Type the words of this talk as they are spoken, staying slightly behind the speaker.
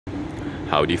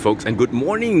Howdy folks and good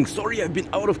morning. Sorry I've been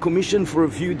out of commission for a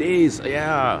few days.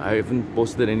 Yeah, I haven't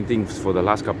posted anything for the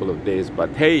last couple of days, but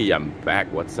hey, I'm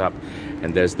back. What's up?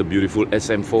 And there's the beautiful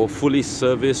SM4 fully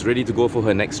serviced, ready to go for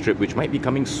her next trip, which might be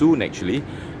coming soon actually.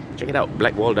 Check it out,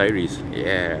 Blackwall Diaries.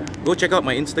 Yeah, go check out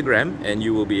my Instagram and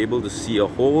you will be able to see a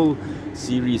whole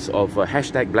series of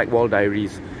hashtag Blackwall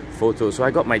Diaries photos. So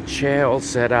I got my chair all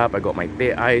set up, I got my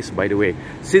teh ice. By the way,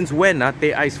 since when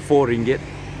teh ice 4 ringgit?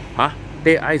 Huh?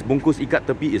 Teh ice bungkus ikat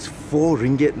tepi is 4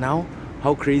 ringgit now?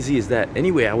 How crazy is that?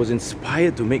 Anyway, I was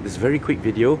inspired to make this very quick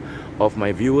video of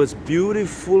my viewers'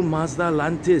 beautiful Mazda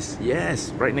Lantis. Yes,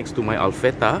 right next to my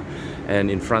Alfetta and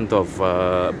in front of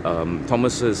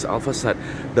Thomas's Alphasat.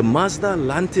 The Mazda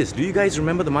Lantis. Do you guys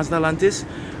remember the Mazda Lantis?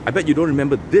 I bet you don't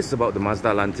remember this about the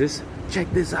Mazda Lantis.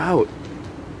 Check this out.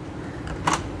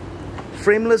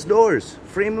 Frameless doors,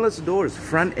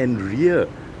 front and rear.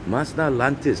 Mazda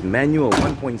Lantis, manual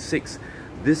 1.6.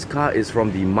 This car is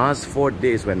from the Maz Ford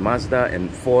days when Mazda and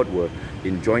Ford were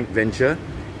in joint venture.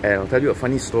 And I'll tell you a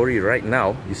funny story right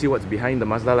now. You see what's behind the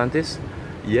Mazda Lantis?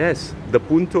 Yes, the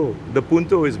Punto. The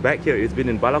Punto is back here. It's been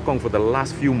in Balakong for the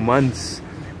last few months.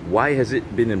 Why has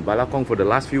it been in Balakong for the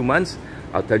last few months?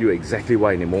 I'll tell you exactly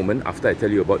why in a moment after I tell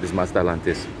you about this Mazda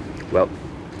Lantis. Well,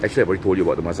 actually, I've already told you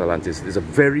about the Mazda Lantis. It's a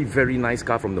very, very nice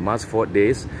car from the Maz Ford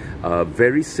days.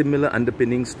 Very similar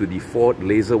underpinnings to the Ford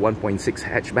Laser 1.6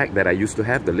 hatchback that I used to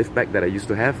have, the liftback that I used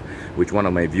to have, which one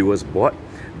of my viewers bought.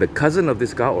 The cousin of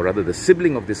this car, or rather the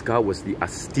sibling of this car, was the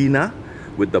Astina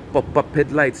with the pop-up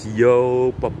headlights.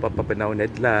 Yo, pop-up up and down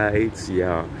headlights.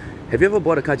 Yeah. Have you ever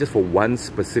bought a car just for one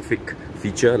specific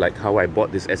feature, like how I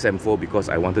bought this SM4 because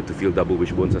I wanted to feel double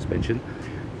wishbone suspension?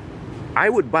 I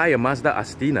would buy a Mazda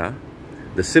Astina,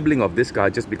 the sibling of this car,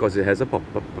 just because it has a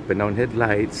pop-up up and down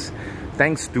headlights.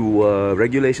 Thanks to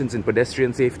regulations in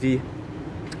pedestrian safety,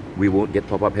 we won't get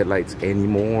pop-up headlights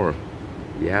anymore.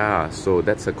 Yeah, so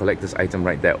that's a collector's item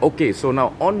right there. Okay, so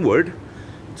now onward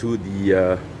to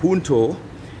the Punto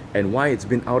and why it's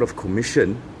been out of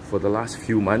commission for the last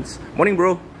few months. Morning,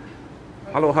 bro.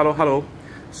 Hello, hello, hello.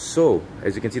 So,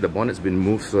 as you can see, the bonnet's been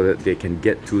moved so that they can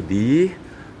get to the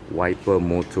wiper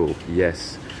motor.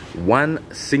 Yes. One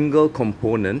single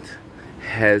component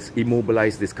has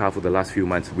immobilized this car for the last few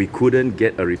months. We couldn't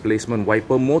get a replacement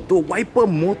wiper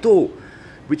motor,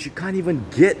 which you can't even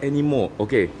get anymore.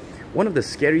 Okay, one of the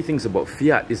scary things about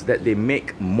Fiat is that they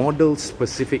make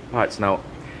model-specific parts. Now,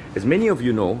 as many of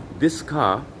you know, this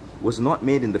car was not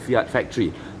made in the Fiat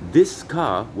factory. This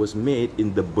car was made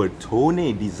in the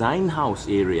Bertone design house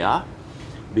area,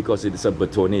 because it is a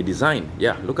Bertone design.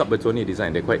 Yeah, look up Bertone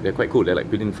design. They're quite cool. They're like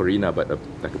Pininfarina, but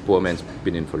like a poor man's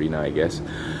Pininfarina, I guess.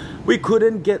 We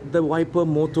couldn't get the wiper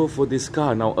motor for this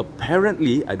car. Now,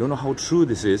 apparently, I don't know how true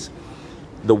this is,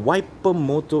 the wiper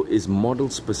motor is model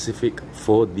specific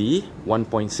for the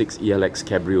 1.6 ELX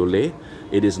Cabriolet.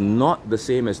 It is not the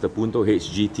same as the Punto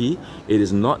HGT. It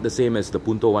is not the same as the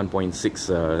Punto 1.6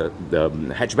 the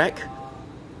hatchback.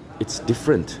 It's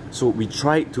different. So we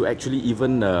tried to actually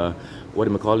even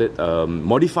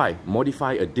modify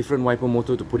a different wiper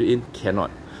motor to put it in.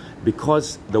 Cannot,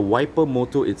 because the wiper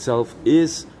motor itself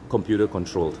is computer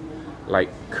controlled. Like,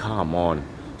 come on.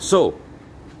 So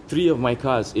 3 of my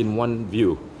cars in one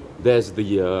view. There's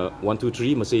the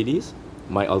W123 Mercedes,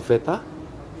 my Alfetta,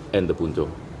 and the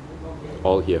Punto,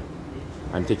 all here.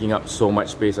 I'm taking up so much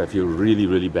space, I feel really,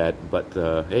 really bad. But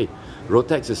hey, road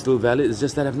tax is still valid. It's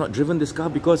just that I've not driven this car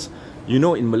because, you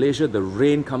know, in Malaysia, the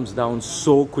rain comes down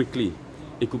so quickly.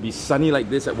 It could be sunny like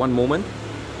this at one moment,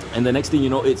 and the next thing you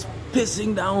know, it's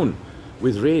pissing down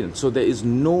with rain. So there is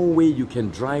no way you can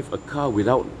drive a car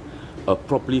without a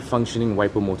properly functioning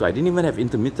wiper motor. I didn't even have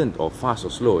intermittent or fast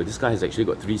or slow. This car has actually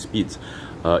got 3 speeds.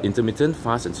 Intermittent,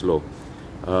 fast and slow.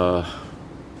 But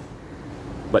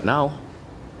now,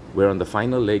 we're on the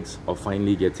final legs of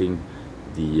finally getting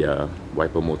the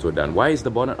wiper motor done. Why is the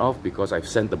bonnet off? Because I've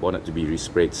sent the bonnet to be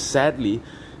resprayed. Sadly,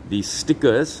 the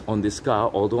stickers on this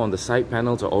car, although on the side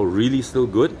panels are all really still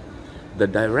good, the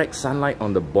direct sunlight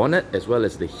on the bonnet as well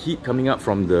as the heat coming up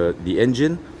from the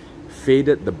engine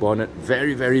faded the bonnet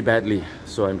very, very badly.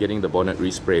 So I'm getting the bonnet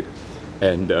resprayed,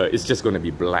 and it's just going to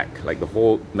be black, like the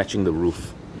whole, matching the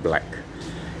roof, black.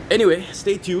 Anyway,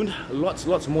 stay tuned.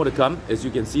 Lots more to come. As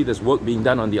you can see, there's work being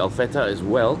done on the Alfetta as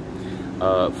well.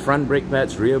 Front brake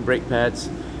pads, rear brake pads,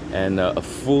 and a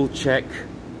full check.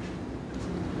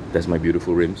 That's my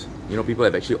beautiful rims. You know, people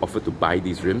have actually offered to buy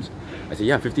these rims. I said,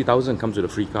 yeah, 50,000 comes with a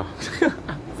free car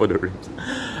for the rims.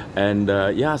 And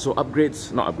yeah, so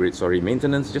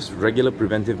maintenance, just regular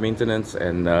preventive maintenance,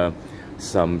 and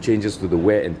some changes to the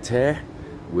wear and tear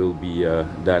will be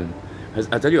done.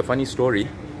 I'll tell you a funny story.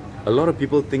 A lot of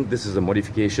people think this is a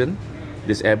modification,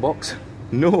 this airbox.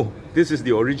 No, this is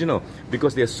the original,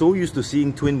 because they're so used to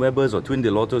seeing twin Webers or twin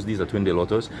Delottos. These are twin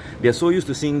Delottos. They're so used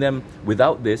to seeing them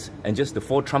without this and just the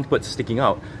 4 trumpets sticking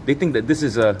out. They think that this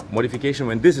is a modification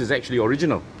when this is actually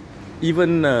original.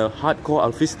 Even hardcore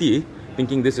Alfisti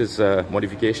thinking this is a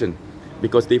modification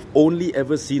because they've only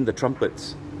ever seen the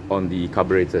trumpets on the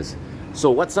carburetors. So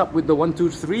what's up with the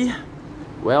 123?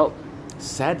 Well,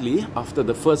 sadly, after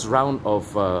the first round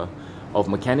of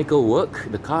mechanical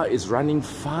work, the car is running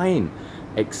fine,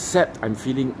 except I'm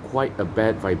feeling quite a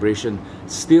bad vibration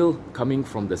still coming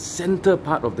from the center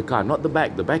part of the car, not the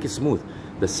back. The back is smooth.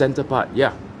 The center part,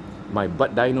 yeah. My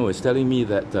butt dyno is telling me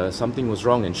that something was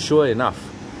wrong, and sure enough,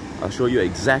 I'll show you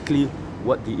exactly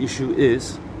what the issue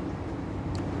is.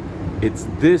 It's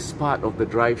this part of the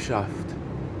drive shaft.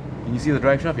 Can you see the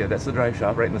drive shaft? Yeah, that's the drive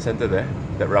shaft right in the center there.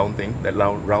 That round thing, that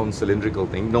round cylindrical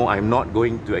thing. No, I'm not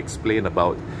going to explain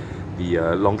about the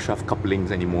long shaft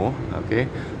couplings anymore, okay?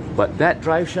 But that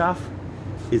drive shaft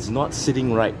is not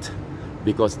sitting right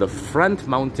because the front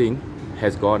mounting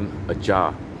has gone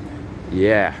ajar.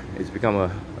 Yeah, it's become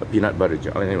a peanut butter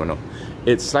jar. I don't even know.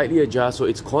 It's slightly ajar, so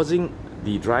it's causing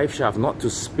the drive shaft not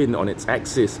to spin on its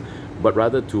axis, but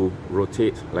rather to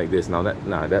rotate like this. Now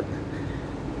that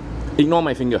ignore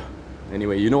my finger.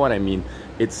 Anyway, you know what I mean.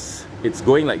 It's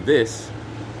going like this,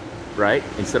 right?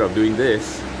 Instead of doing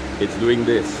this, it's doing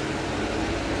this.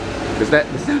 Does that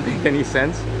make any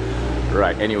sense?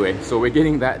 Right, anyway, so we're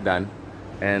getting that done.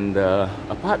 And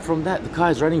apart from that, the car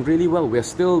is running really well. We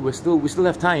still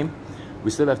have time.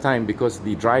 We still have time because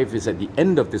the drive is at the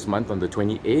end of this month on the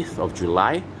 28th of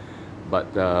July. But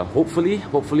hopefully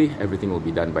everything will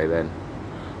be done by then.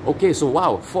 Okay, so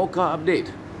wow, 4-car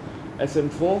update.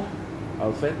 SM4,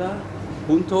 Alfetta,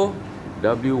 Punto,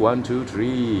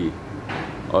 W123.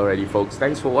 Alrighty folks,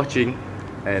 thanks for watching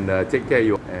and take care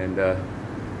you. And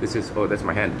this is, oh, that's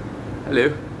my hand.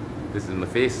 Hello, this is my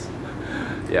face.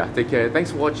 Yeah, take care,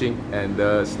 thanks for watching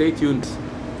and stay tuned.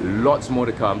 Lots more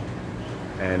to come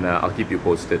and I'll keep you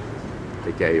posted.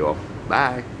 Take care you all.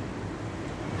 Bye.